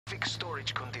fix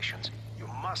storage conditions. You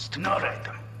must Not provide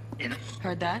them.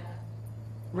 Heard that?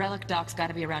 Relic doc's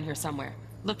gotta be around here somewhere.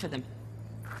 Look for them.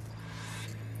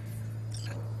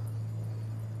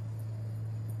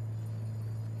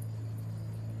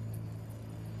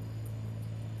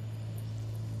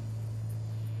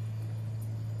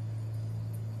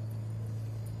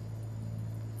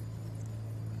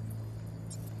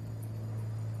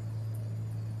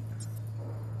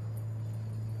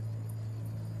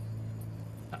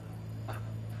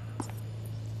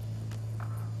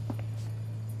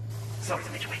 Sorry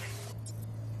to make you wait.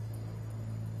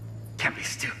 Can't be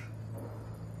stupid.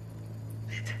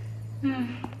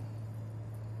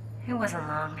 It wasn't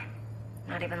long.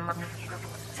 Not even long.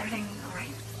 Is everything alright?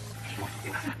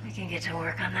 We can get to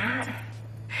work on that.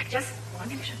 Just one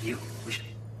division. You wish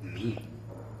me?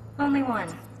 Only one.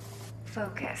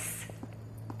 Focus.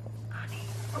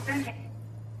 Honey.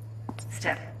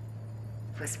 Step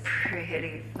was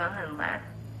pretty fun last.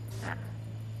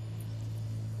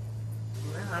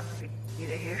 Well, I'll be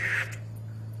either here.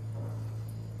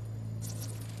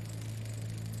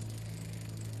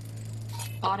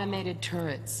 Automated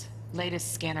turrets.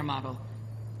 Latest scanner model.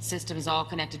 System is all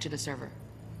connected to the server.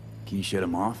 Can you shut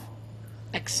them off?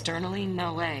 Externally,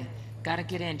 no way. Gotta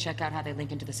get in, check out how they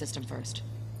link into the system first.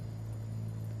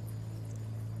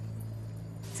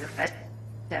 So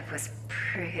that was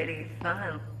pretty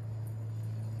fun.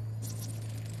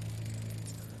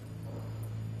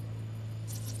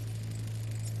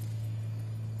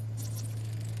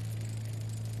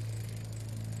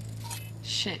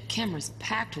 Shit, camera's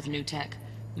packed with new tech.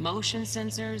 Motion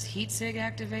sensors, heat sig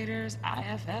activators,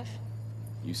 IFF.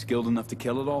 You skilled enough to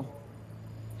kill it all?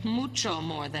 Mucho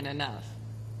more than enough.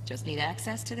 Just need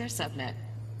access to their subnet.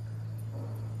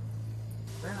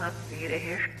 Well, I'll be either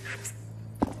here.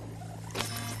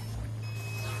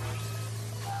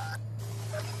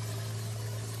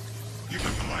 You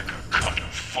look like a cut of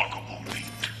fuckable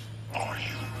meat, are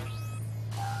you?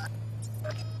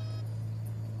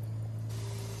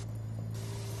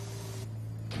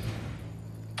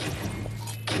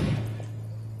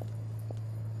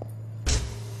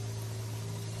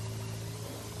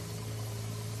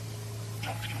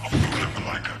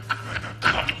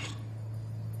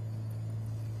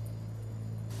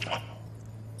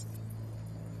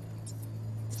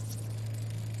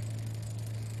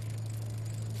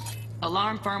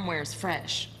 Alarm firmware's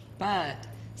fresh, but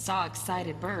saw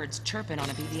excited birds chirping on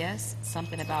a BBS.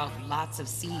 Something about lots of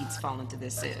seeds falling to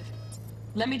this sieve.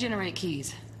 Let me generate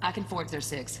keys. I can forge their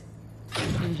SIGs.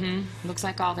 Looks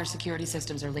like all their security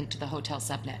systems are linked to the hotel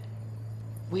subnet.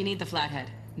 We need the Flathead.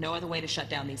 No other way to shut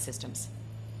down these systems.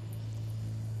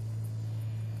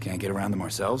 Can't get around them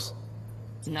ourselves?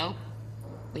 Nope.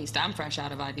 At least I'm fresh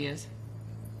out of ideas.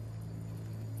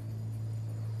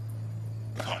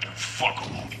 Cut of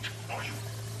fuckable meat, are you?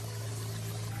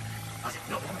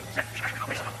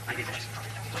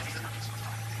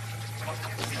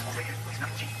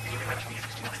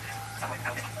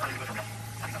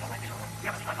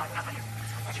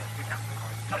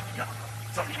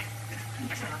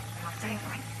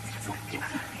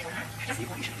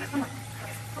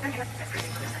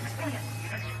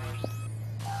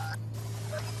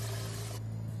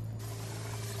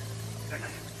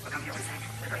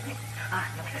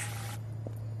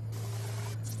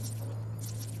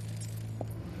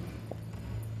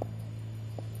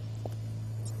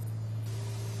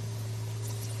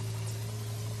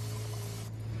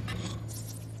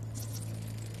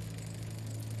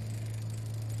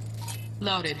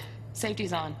 Loaded.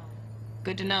 Safety's on.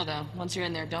 Good to know, though. Once you're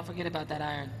in there, don't forget about that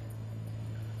iron.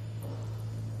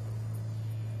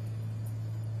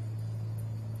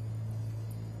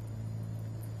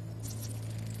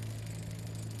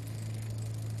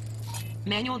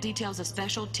 Manual details a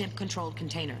special temp-controlled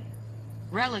container.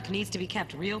 Relic needs to be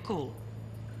kept real cool.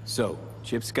 So,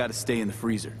 Chip's gotta stay in the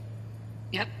freezer.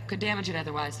 Yep, could damage it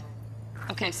otherwise.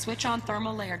 Okay, switch on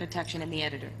thermal layer detection in the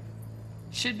editor.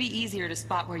 Should be easier to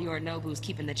spot where Yorinobu's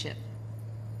keeping the chip.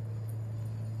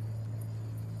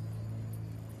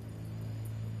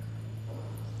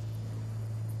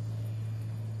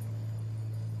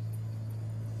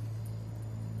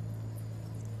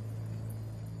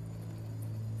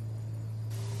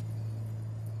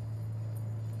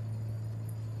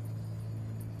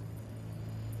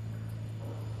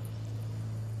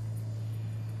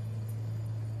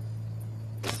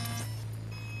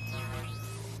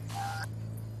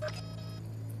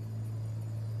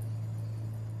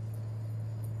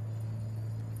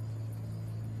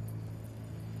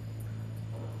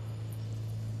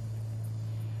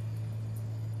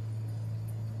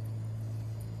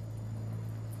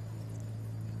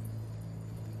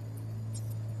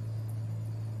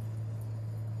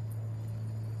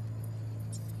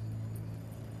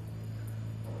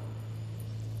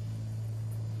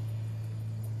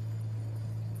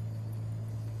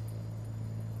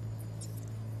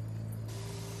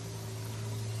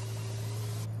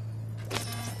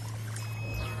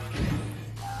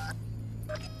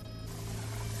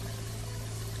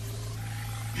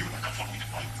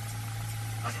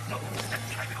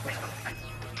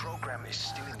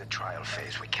 trial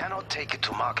phase. We cannot take it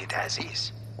to market as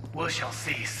is. We shall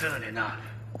see soon enough.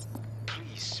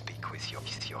 Please speak with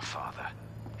your father.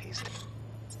 He's...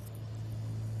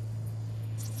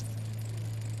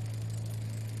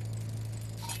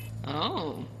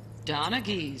 Oh,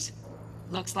 Donaghys.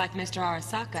 Looks like Mr.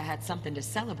 Arasaka had something to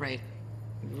celebrate.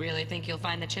 Really think you'll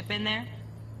find the chip in there?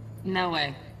 No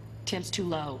way. Temp's too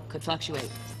low. Could fluctuate.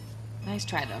 Nice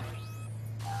try, though.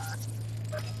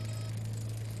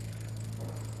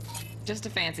 Just a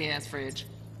fancy-ass fridge.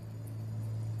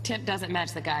 Temp doesn't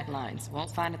match the guidelines.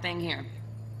 Won't find a thing here.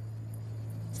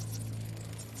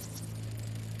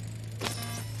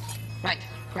 Right.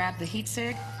 Grab the heat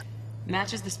sig.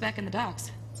 Matches the spec in the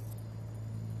docks.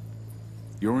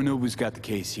 Yorinobu's got the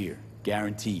case here.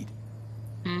 Guaranteed.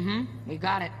 Mm-hmm. We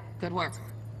got it. Good work.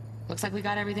 Looks like we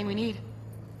got everything we need.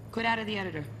 Quit out of the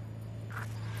editor.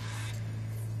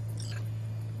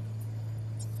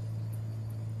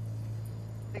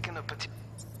 Taking a